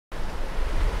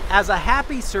As a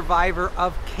happy survivor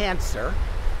of cancer,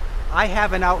 I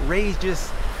have an outrageous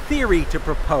theory to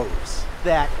propose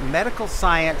that medical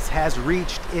science has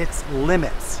reached its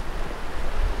limits.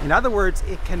 In other words,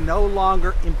 it can no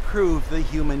longer improve the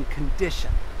human condition.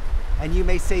 And you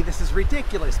may say this is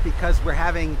ridiculous because we're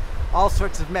having all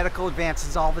sorts of medical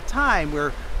advances all the time.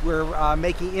 We're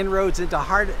making inroads into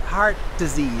heart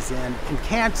disease and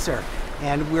cancer,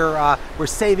 and we're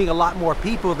saving a lot more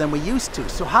people than we used to.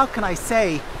 So how can I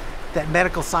say that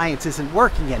medical science isn't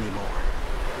working anymore?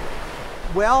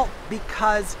 Well,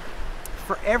 because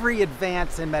for every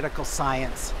advance in medical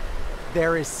science,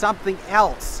 there is something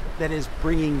else that is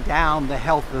bringing down the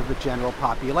health of the general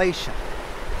population.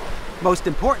 Most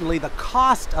importantly, the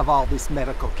cost of all this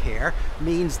medical care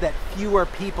means that fewer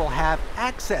people have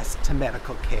access to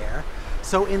medical care.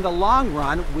 So in the long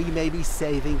run, we may be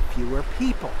saving fewer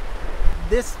people.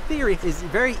 This theory is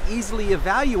very easily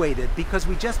evaluated because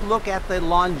we just look at the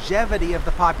longevity of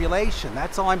the population.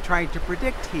 That's all I'm trying to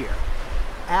predict here.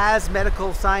 As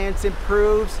medical science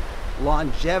improves,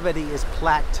 longevity is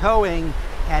plateauing,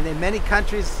 and in many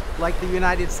countries like the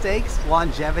United States,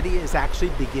 longevity is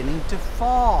actually beginning to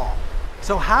fall.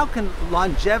 So how can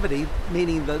longevity,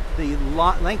 meaning the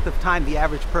length of time the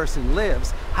average person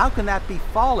lives, how can that be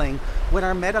falling when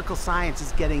our medical science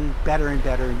is getting better and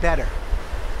better and better?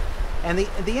 And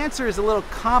the answer is a little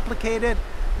complicated,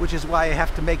 which is why I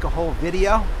have to make a whole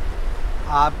video.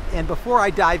 And before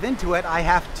I dive into it, I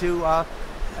have to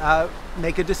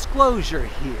make a disclosure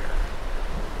here.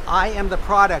 I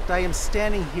am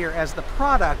standing here as the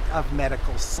product of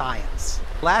medical science.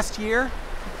 Last year,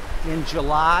 in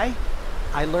July,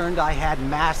 I learned I had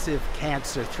massive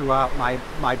cancer throughout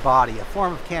my body, a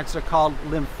form of cancer called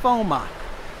lymphoma,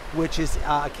 which is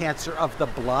a cancer of the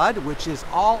blood, which is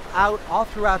all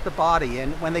throughout the body.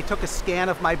 And when they took a scan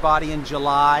of my body in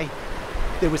July,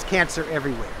 there was cancer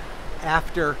everywhere.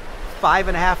 After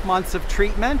 5.5 months of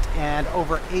treatment and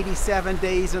over 87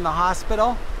 days in the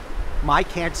hospital, my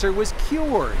cancer was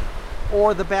cured,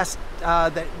 or the best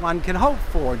that one can hope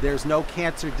for. There's no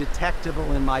cancer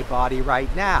detectable in my body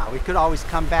right now. It could always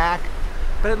come back,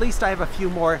 but at least I have a few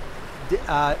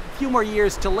more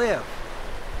years to live.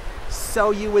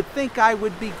 So you would think I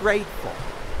would be grateful,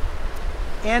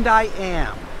 and I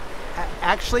am.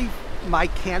 Actually, my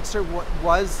cancer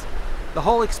the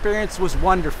whole experience was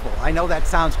wonderful. I know that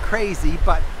sounds crazy,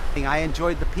 but I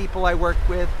enjoyed the people I worked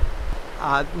with.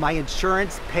 My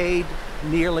insurance paid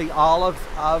nearly all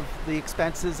of the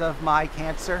expenses of my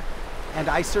cancer, and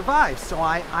I survived. So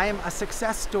I am a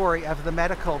success story of the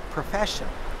medical profession.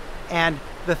 And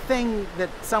the thing that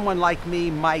someone like me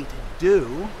might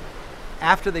do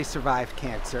after they survived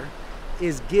cancer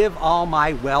is give all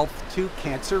my wealth to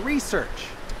cancer research.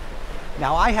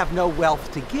 Now, I have no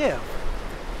wealth to give,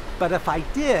 but if I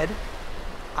did,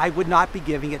 I would not be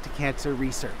giving it to cancer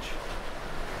research,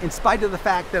 in spite of the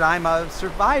fact that I'm a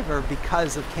survivor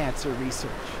because of cancer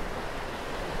research.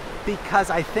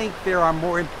 Because I think there are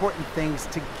more important things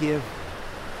to give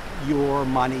your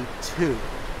money to,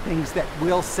 things that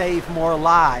will save more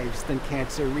lives than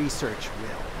cancer research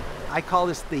will. I call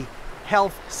this the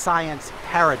health science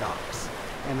paradox.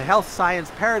 And the health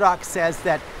science paradox says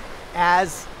that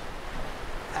as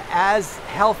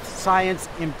health science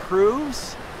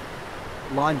improves,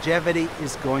 longevity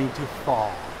is going to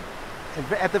fall.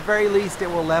 At the very least, it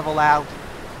will level out,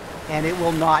 and it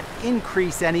will not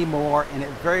increase anymore, and it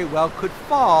very well could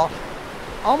fall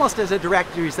almost as a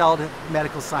direct result of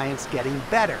medical science getting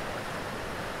better.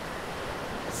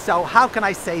 So how can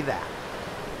I say that?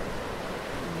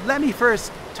 Let me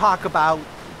first talk about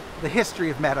the history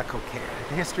of medical care,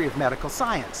 the history of medical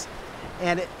science.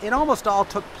 And it almost all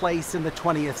took place in the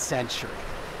 20th century.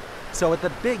 So at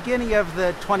the beginning of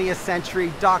the 20th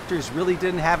century, doctors really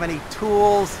didn't have any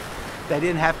tools. They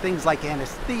didn't have things like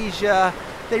anesthesia.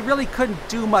 They really couldn't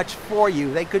do much for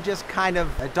you. They could just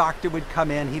a doctor would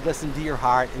come in, he'd listen to your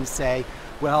heart and say,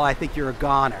 well, I think you're a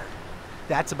goner.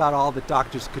 That's about all that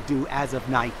doctors could do as of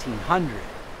 1900.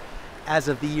 As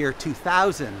of the year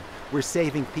 2000, we're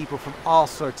saving people from all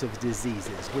sorts of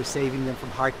diseases. We're saving them from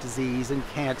heart disease and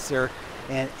cancer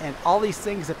and all these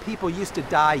things that people used to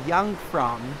die young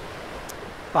from.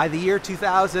 By the year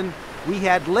 2000, we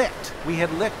had licked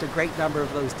a great number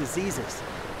of those diseases.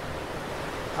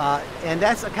 And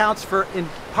that accounts in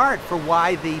part for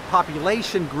why the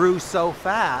population grew so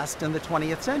fast in the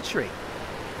 20th century.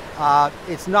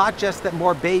 It's not just that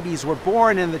more babies were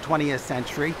born in the 20th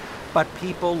century, but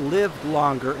people lived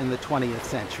longer in the 20th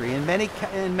century. In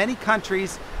many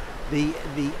countries,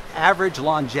 the average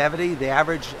longevity, the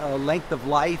average length of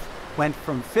life went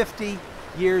from 50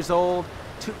 years old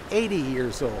to 80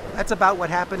 years old. That's about what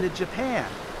happened in Japan.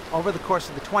 Over the course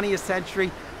of the 20th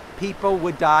century, people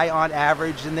would die on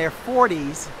average in their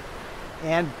 40s,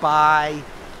 and by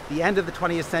the end of the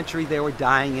 20th century, they were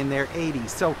dying in their 80s.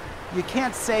 So you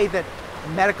can't say that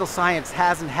medical science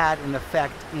hasn't had an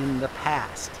effect in the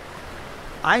past.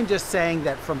 I'm just saying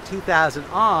that from 2000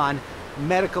 on,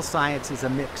 medical science is a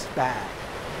mixed bag.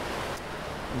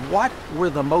 What were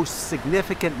the most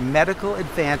significant medical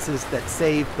advances that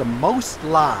saved the most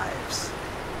lives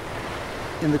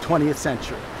in the 20th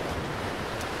century?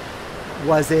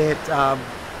 Was it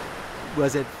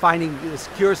finding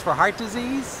cures for heart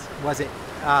disease? Was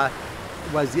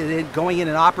it going in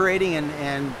and operating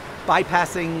and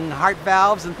bypassing heart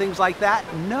valves and things like that?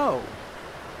 No.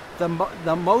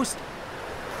 The most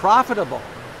profitable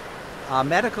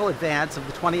medical advance of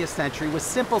the 20th century was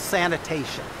simple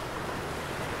sanitation.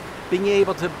 Being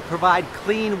able to provide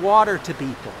clean water to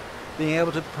people, being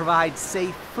able to provide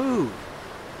safe food.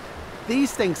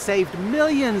 These things saved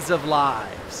millions of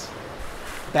lives.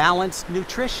 Balanced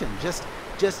nutrition, just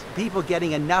people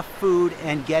getting enough food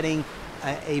and getting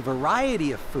a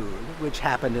variety of food, which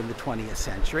happened in the 20th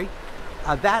century.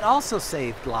 That also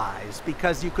saved lives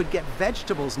because you could get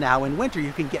vegetables now in winter.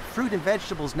 You can get fruit and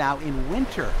vegetables now in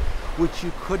winter, which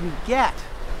you couldn't get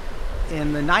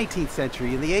in the 19th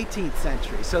century, in the 18th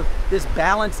century. So this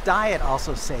balanced diet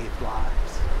also saved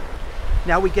lives.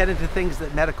 Now we get into things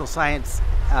that medical science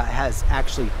has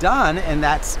actually done, and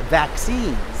that's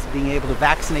vaccines. Being able to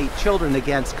vaccinate children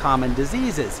against common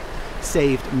diseases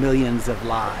saved millions of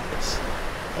lives.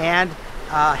 And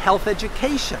health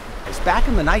education. Back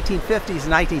in the 1950s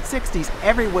and 1960s,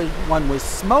 everyone was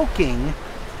smoking,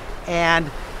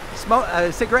 and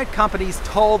cigarette companies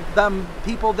told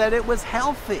people that it was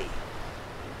healthy.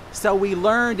 So we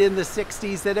learned in the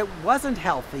 60s that it wasn't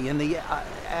healthy. And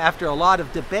after a lot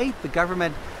of debate, the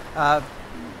government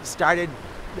started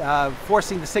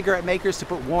forcing the cigarette makers to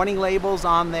put warning labels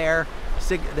on their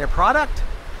product.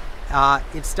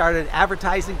 It started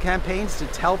advertising campaigns to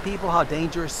tell people how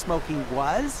dangerous smoking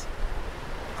was.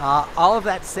 All of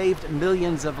that saved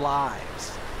millions of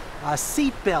lives.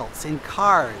 Seat belts in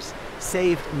cars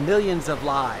saved millions of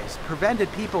lives, prevented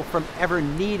people from ever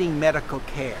needing medical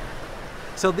care.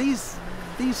 So these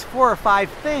 4 or 5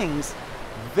 things,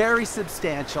 very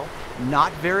substantial,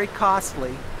 not very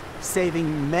costly,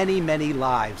 saving many, many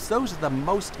lives. Those are the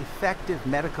most effective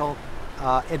medical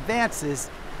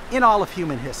advances in all of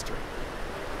human history.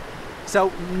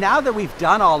 So now that we've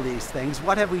done all these things,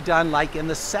 what have we done like in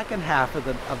the second half of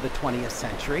the 20th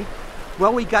century?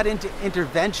 Well, we got into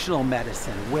interventional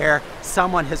medicine, where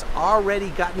someone has already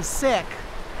gotten sick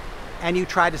and you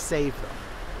try to save them.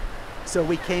 So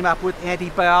we came up with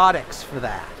antibiotics for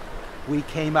that. We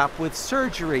came up with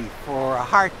surgery for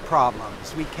heart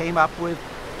problems. We came up with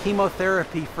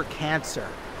chemotherapy for cancer.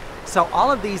 So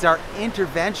all of these are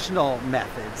interventional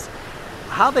methods.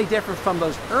 How they differ from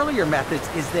those earlier methods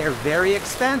is they're very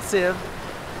expensive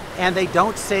and they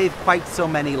don't save quite so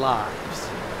many lives.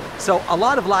 So a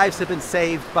lot of lives have been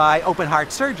saved by open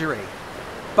heart surgery,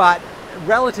 but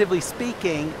relatively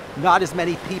speaking, not as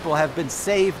many people have been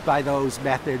saved by those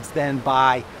methods than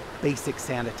by basic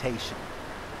sanitation.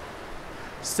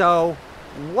 So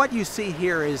what you see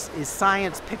here is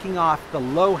science picking off the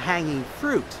low-hanging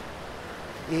fruit.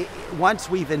 Once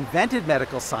we've invented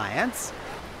medical science,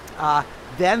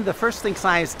 then the first thing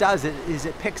science does is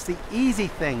it picks the easy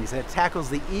things. It tackles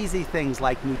the easy things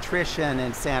like nutrition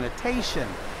and sanitation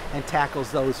and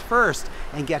tackles those first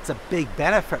and gets a big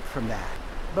benefit from that.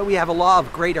 But we have a law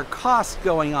of greater cost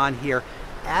going on here.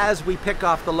 As we pick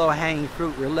off the low-hanging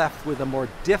fruit, we're left with the more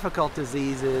difficult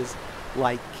diseases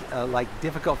like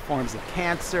difficult forms of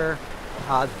cancer,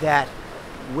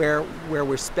 where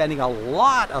we're spending a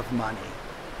lot of money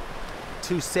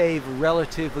to save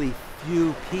relatively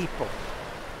few people.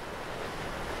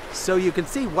 So you can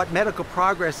see what medical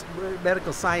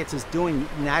science is doing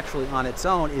naturally on its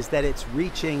own is that it's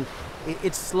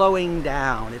slowing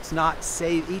down. It's not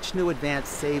each new advance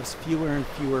saves fewer and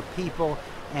fewer people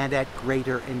and at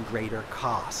greater and greater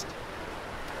cost.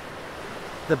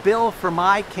 The bill for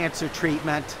my cancer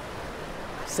treatment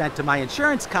sent to my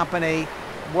insurance company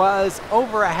was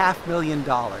over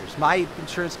 $500,000. My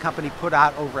insurance company put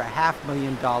out over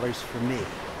 $500,000 for me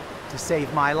to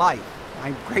save my life.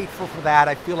 I'm grateful for that.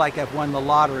 I feel like I've won the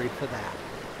lottery for that.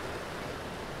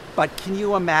 But can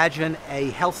you imagine a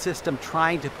health system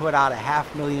trying to put out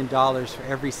 $500,000 for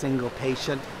every single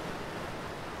patient?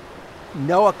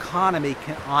 No economy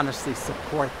can honestly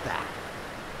support that.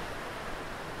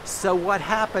 So what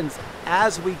happens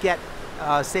as we get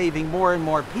saving more and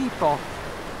more people,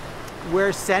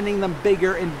 we're sending them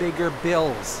bigger and bigger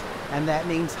bills. and that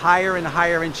means higher and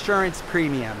higher insurance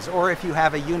premiums. Or if you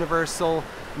have a universal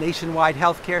nationwide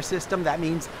healthcare system, that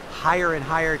means higher and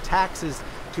higher taxes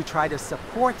to try to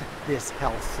support this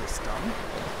health system.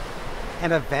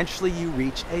 And eventually you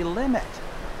reach a limit.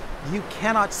 You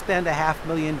cannot spend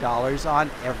 $500,000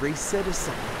 on every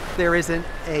citizen. There isn't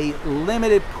a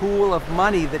limited pool of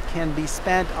money that can be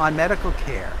spent on medical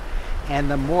care. And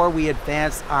the more we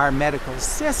advance our medical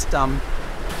system,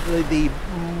 the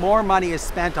more money is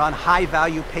spent on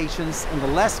high-value patients and the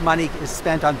less money is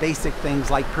spent on basic things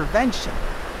like prevention.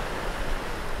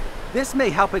 This may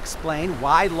help explain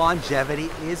why longevity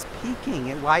is peaking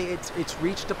and why it's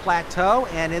reached a plateau,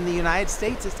 and in the United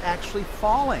States it's actually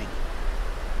falling.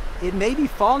 It may be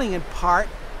falling in part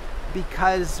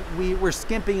because we're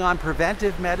skimping on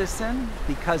preventive medicine,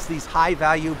 because these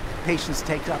high-value patients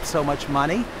take up so much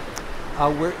money.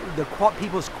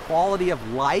 People's quality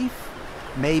of life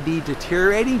may be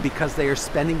deteriorating because they are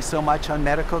spending so much on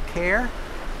medical care.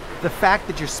 The fact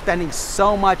that you're spending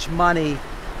so much money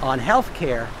on health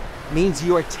care means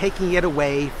you are taking it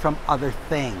away from other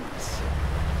things.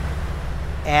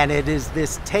 And it is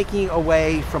this taking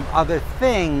away from other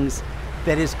things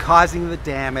that is causing the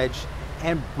damage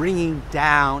and bringing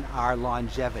down our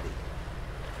longevity.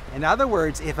 In other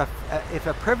words, if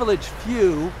a privileged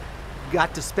few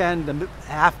got to spend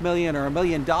 $500,000 or $1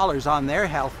 million on their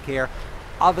health care,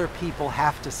 other people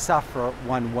have to suffer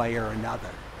one way or another.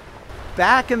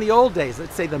 Back in the old days,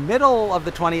 let's say the middle of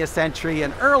the 20th century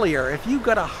and earlier, if you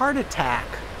got a heart attack,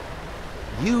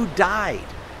 you died.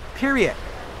 Period.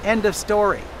 End of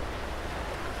story.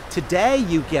 Today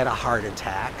you get a heart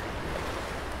attack,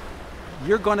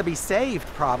 you're going to be saved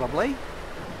probably,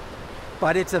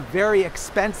 but it's a very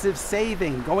expensive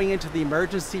saving. Going into the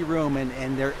emergency room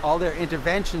and all their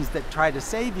interventions that try to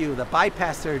save you, the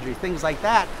bypass surgery, things like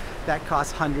that, that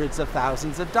costs hundreds of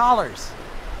thousands of dollars.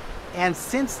 And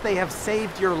since they have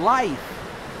saved your life,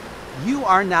 you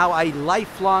are now a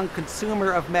lifelong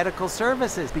consumer of medical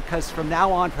services, because from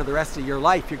now on for the rest of your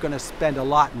life, you're going to spend a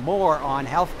lot more on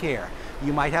health care.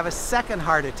 You might have a second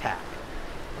heart attack.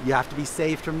 You have to be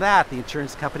saved from that. The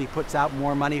insurance company puts out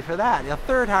more money for that. A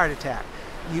third heart attack.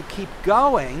 You keep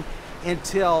going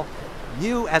until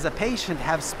you as a patient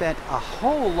have spent a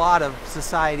whole lot of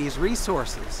society's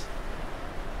resources.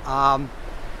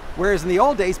 Whereas in the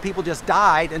old days, people just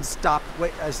died and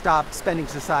stopped spending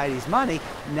society's money.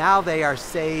 Now they are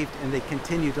saved and they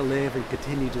continue to live and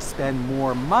continue to spend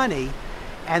more money,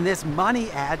 and this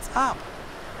money adds up.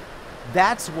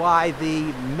 That's why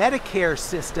the Medicare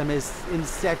system is in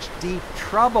such deep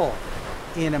trouble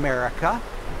in America,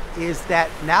 is that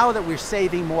now that we're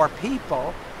saving more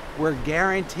people, we're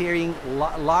guaranteeing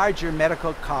larger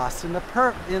medical costs in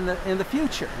the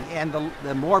future. And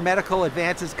the more medical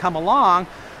advances come along,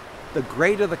 the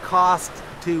greater the cost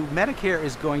to Medicare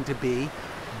is going to be,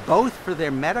 both for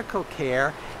their medical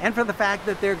care and for the fact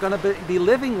that they're going to be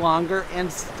living longer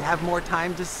and have more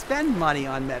time to spend money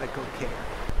on medical care.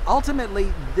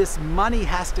 Ultimately, this money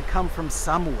has to come from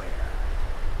somewhere.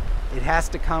 It has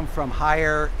to come from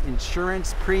higher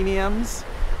insurance premiums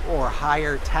or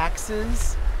higher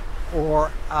taxes,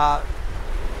 or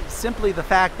simply the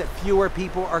fact that fewer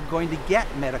people are going to get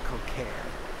medical care.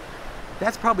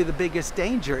 That's probably the biggest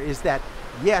danger, is that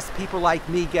yes, people like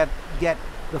me get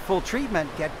the full treatment,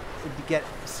 get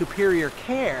superior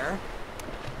care,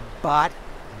 but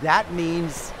that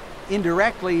means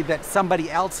indirectly that somebody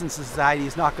else in society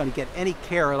is not going to get any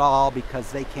care at all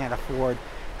because they can't afford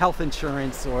health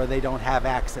insurance or they don't have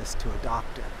access to a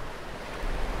doctor.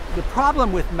 The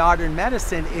problem with modern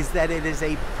medicine is that it is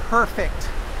a perfect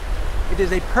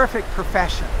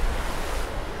profession.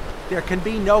 There can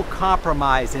be no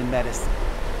compromise in medicine.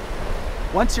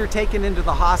 Once you're taken into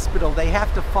the hospital, they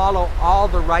have to follow all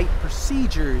the right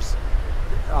procedures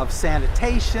of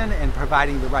sanitation and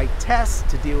providing the right tests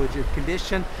to deal with your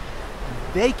condition.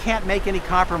 They can't make any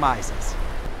compromises.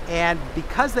 And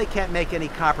because they can't make any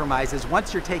compromises,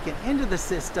 once you're taken into the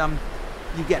system,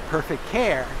 you get perfect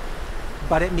care.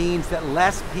 But it means that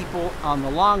less people on the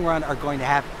long run are going to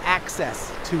have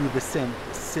access to the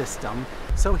system.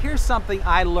 So here's something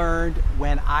I learned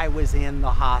when I was in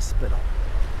the hospital.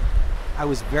 I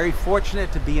was very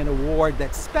fortunate to be in a ward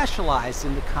that specialized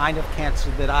in the kind of cancer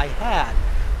that I had,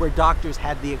 where doctors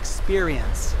had the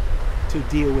experience to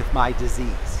deal with my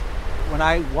disease. When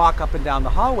I walk up and down the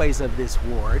hallways of this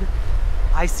ward,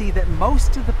 I see that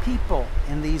most of the people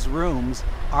in these rooms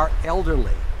are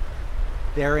elderly.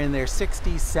 They're in their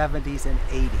 60s, 70s, and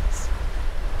 80s.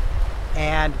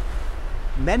 And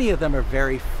many of them are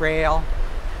very frail.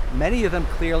 Many of them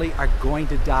clearly are going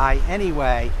to die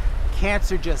anyway.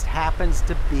 Cancer just happens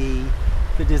to be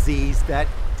the disease that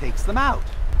takes them out.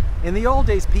 In the old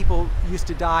days, people used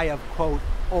to die of, quote,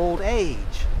 old age.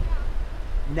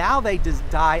 Now they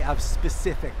die of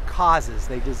specific causes.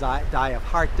 They die of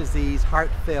heart disease,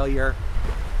 heart failure,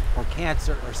 or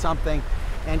cancer or something.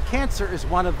 And cancer is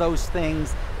one of those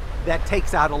things that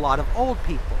takes out a lot of old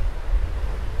people.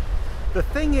 The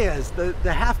thing is, the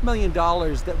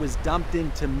 $500,000 that was dumped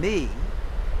into me,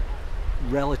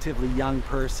 relatively young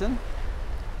person,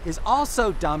 is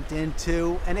also dumped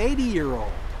into an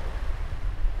 80-year-old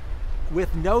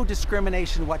with no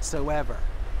discrimination whatsoever.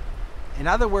 In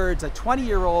other words, a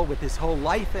 20-year-old with his whole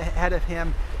life ahead of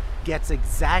him gets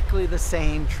exactly the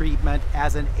same treatment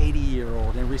as an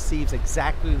 80-year-old and receives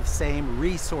exactly the same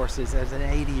resources as an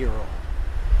 80-year-old.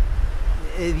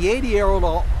 The 80-year-old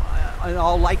in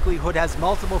all likelihood has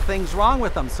multiple things wrong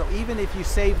with them, so even if you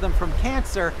save them from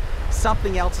cancer,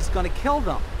 something else is going to kill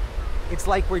them. It's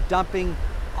like we're dumping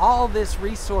all this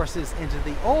resources into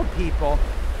the old people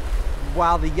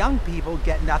while the young people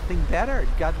get nothing better,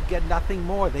 get nothing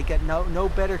more. They get no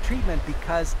better treatment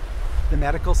because the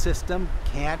medical system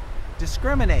can't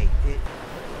discriminate.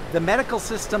 The medical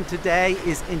system today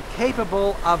is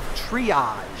incapable of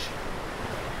triage.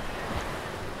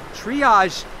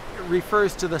 Triage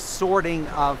refers to the sorting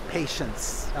of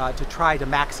patients to try to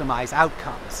maximize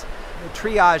outcomes.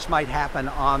 Triage might happen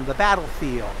on the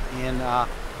battlefield, in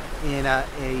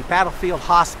a battlefield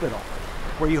hospital,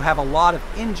 where you have a lot of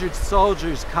injured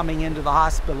soldiers coming into the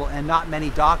hospital and not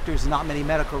many doctors and not many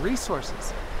medical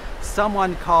resources.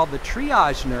 Someone called the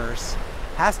triage nurse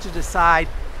has to decide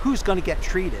who's going to get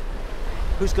treated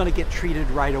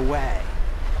right away.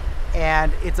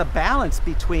 And it's a balance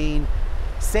between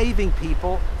saving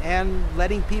people and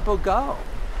letting people go.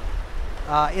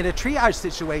 In a triage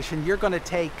situation, you're going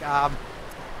to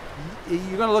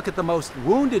look at the most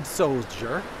wounded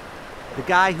soldier, the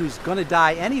guy who's going to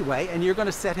die anyway, and you're going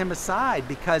to set him aside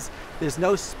because there's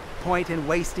no point in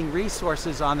wasting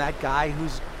resources on that guy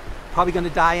who's probably going to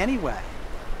die anyway.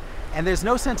 And there's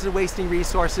no sense in wasting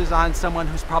resources on someone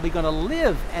who's probably going to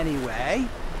live anyway.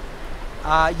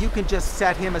 You can just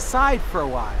set him aside for a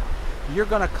while. You're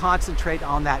going to concentrate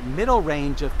on that middle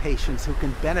range of patients who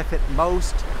can benefit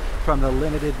most from the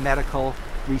limited medical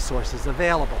resources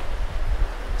available.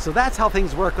 So that's how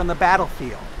things work on the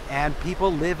battlefield. And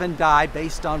people live and die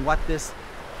based on what this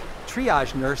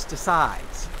triage nurse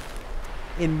decides.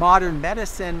 In modern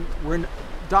medicine,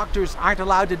 doctors aren't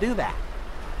allowed to do that.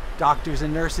 Doctors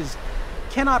and nurses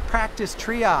cannot practice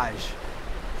triage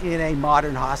in a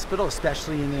modern hospital,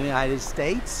 especially in the United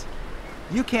States.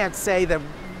 You can't say that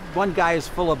one guy is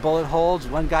full of bullet holes,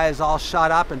 one guy is all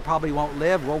shot up and probably won't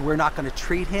live. Well, we're not going to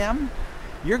treat him.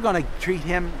 You're going to treat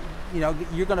him,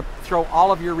 you're going to throw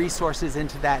all of your resources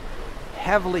into that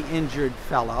heavily injured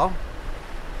fellow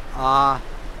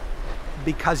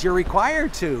because you're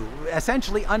required to,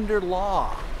 essentially under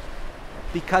law.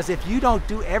 Because if you don't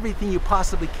do everything you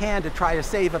possibly can to try to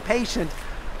save a patient,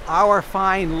 our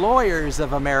fine lawyers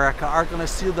of America are going to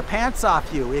sue the pants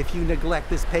off you if you neglect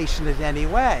this patient in any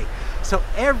way. So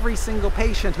every single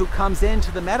patient who comes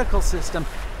into the medical system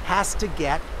has to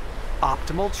get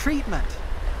optimal treatment,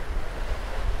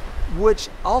 which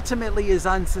ultimately is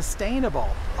unsustainable.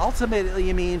 Ultimately,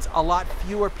 it means a lot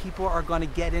fewer people are going to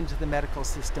get into the medical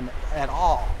system at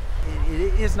all.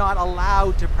 It is not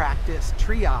allowed to practice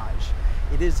triage.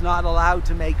 It is not allowed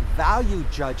to make value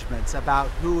judgments about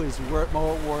who is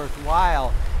more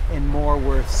worthwhile and more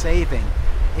worth saving.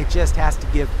 It just has to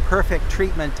give perfect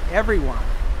treatment to everyone.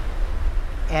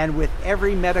 And with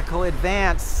every medical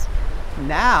advance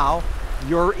now,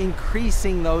 you're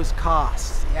increasing those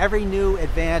costs. Every new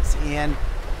advance in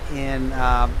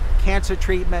cancer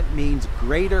treatment means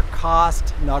greater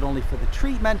cost, not only for the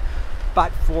treatment,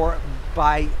 but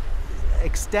by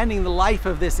extending the life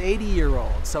of this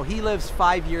 80-year-old. So he lives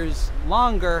 5 years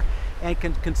longer and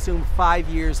can consume 5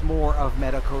 years more of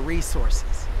medical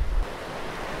resources.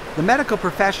 The medical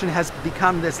profession has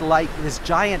become this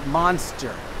giant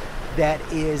monster that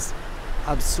is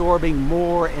absorbing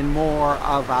more and more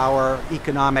of our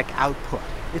economic output.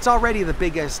 It's already the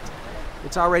biggest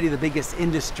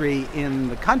industry in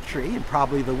the country and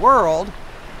probably the world,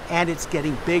 and it's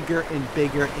getting bigger and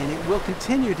bigger, and it will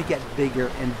continue to get bigger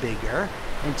and bigger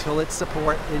until it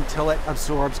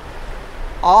absorbs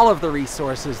all of the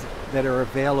resources that are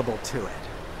available to it.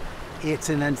 It's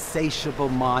an insatiable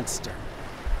monster.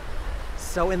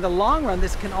 So in the long run,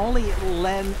 this can only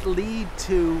lead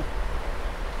to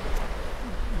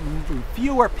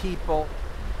fewer people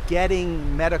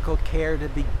getting medical care to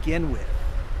begin with.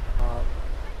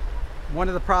 One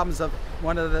of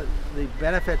the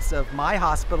benefits of my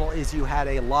hospital is you had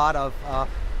a lot of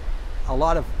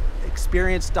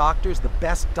experienced doctors, the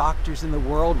best doctors in the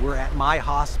world were at my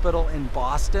hospital in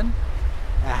Boston.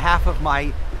 Half of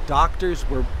my doctors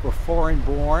were foreign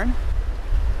born,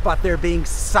 but they're being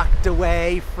sucked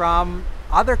away from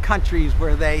other countries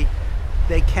where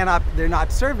they're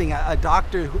not serving. A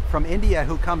doctor from India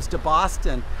who comes to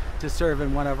Boston to serve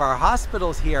in one of our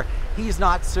hospitals here, he's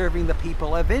not serving the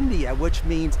people of India, which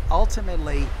means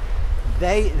ultimately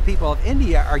the people of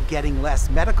India are getting less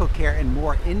medical care and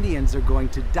more Indians are going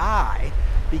to die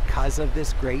because of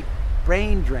this great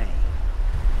brain drain.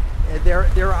 There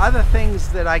are other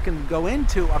things that I can go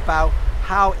into about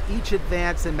how each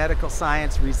advance in medical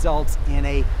science results in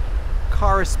a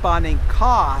corresponding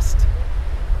cost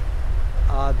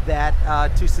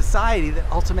to society that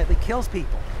ultimately kills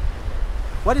people.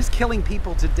 What is killing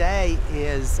people today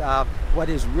is what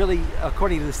is really,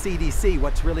 according to the CDC,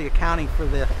 what's really accounting for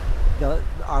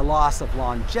our loss of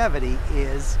longevity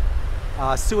is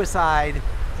suicide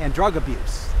and drug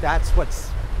abuse. That's what's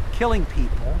killing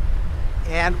people,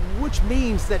 and which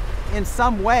means that in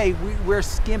some way we're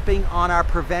skimping on our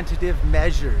preventative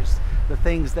measures, the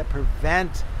things that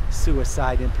prevent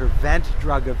suicide and prevent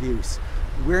drug abuse.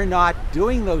 We're not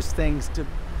doing those things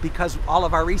because all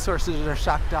of our resources are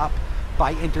sucked up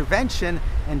by intervention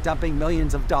and dumping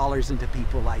millions of dollars into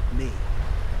people like me.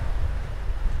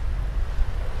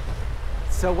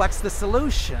 So what's the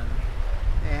solution?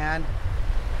 And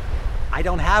I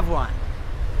don't have one.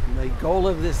 The goal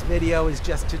of this video is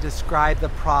just to describe the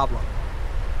problem.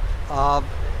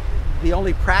 The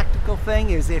only practical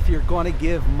thing is if you're going to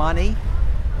give money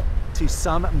to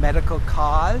some medical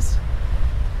cause,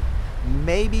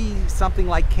 maybe something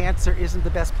like cancer isn't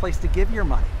the best place to give your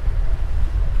money.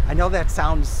 I know that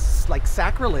sounds like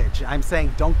sacrilege. I'm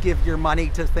saying don't give your money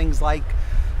to things like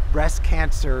breast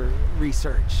cancer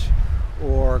research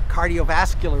or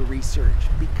cardiovascular research,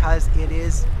 because it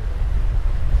is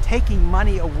taking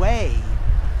money away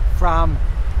from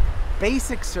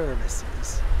basic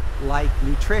services like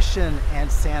nutrition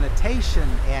and sanitation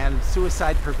and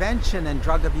suicide prevention and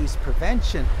drug abuse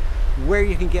prevention, where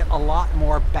you can get a lot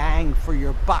more bang for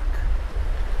your buck.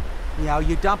 You know,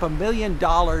 you dump $1 million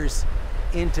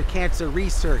into cancer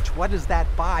research. What does that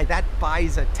buy? That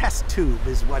buys a test tube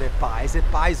is what it buys. It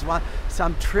buys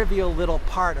some trivial little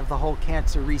part of the whole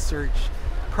cancer research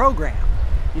program.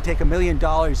 You take $1 million,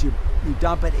 you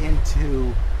dump it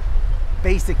into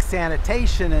basic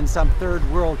sanitation in some third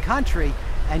world country,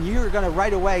 and you're going to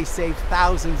right away save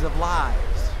thousands of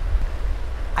lives.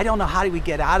 I don't know how do we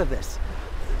get out of this.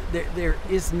 There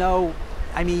is no,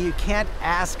 I mean, you can't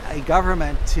ask a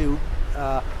government to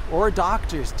or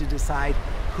doctors to decide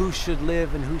who should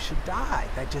live and who should die.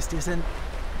 That just isn't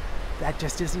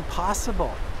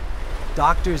possible.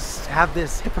 Doctors have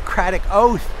this Hippocratic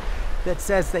oath that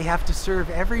says they have to serve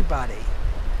everybody,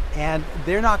 and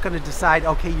they're not going to decide,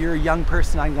 okay, you're a young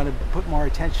person, I'm going to put more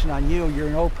attention on you, you're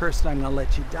an old person, I'm going to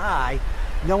let you die.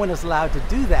 No one is allowed to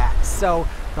do that. So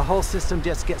the whole system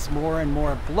just gets more and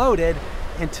more bloated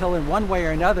until in one way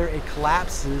or another it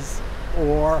collapses,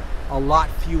 or a lot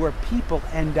fewer people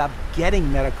end up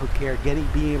getting medical care,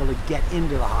 being able to get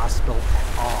into the hospital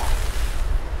at all.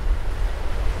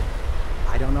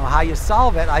 I don't know how you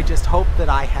solve it. I just hope that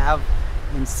I have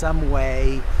in some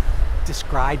way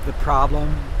described the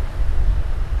problem.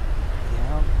 You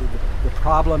know, the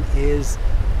problem is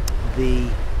the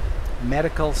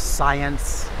medical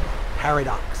science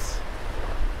paradox.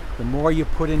 The more you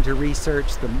put into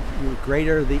research, the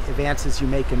greater the advances you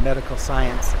make in medical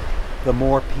science, the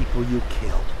more people you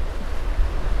kill.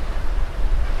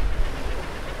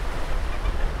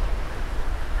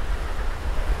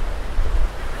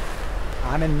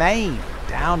 I'm in Maine,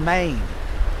 down Maine.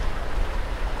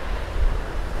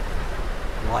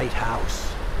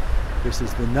 Lighthouse. This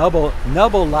is the Noble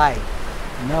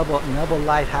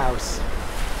Lighthouse.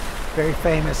 Very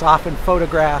famous, often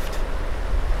photographed.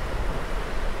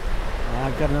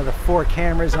 I've got another 4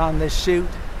 cameras on this shoot.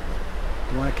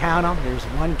 You want to count them? There's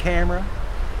 1 camera,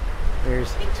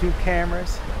 there's 2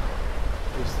 cameras,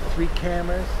 there's 3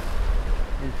 cameras,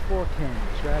 and 4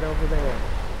 cameras right over there.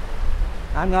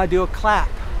 I'm going to do a clap.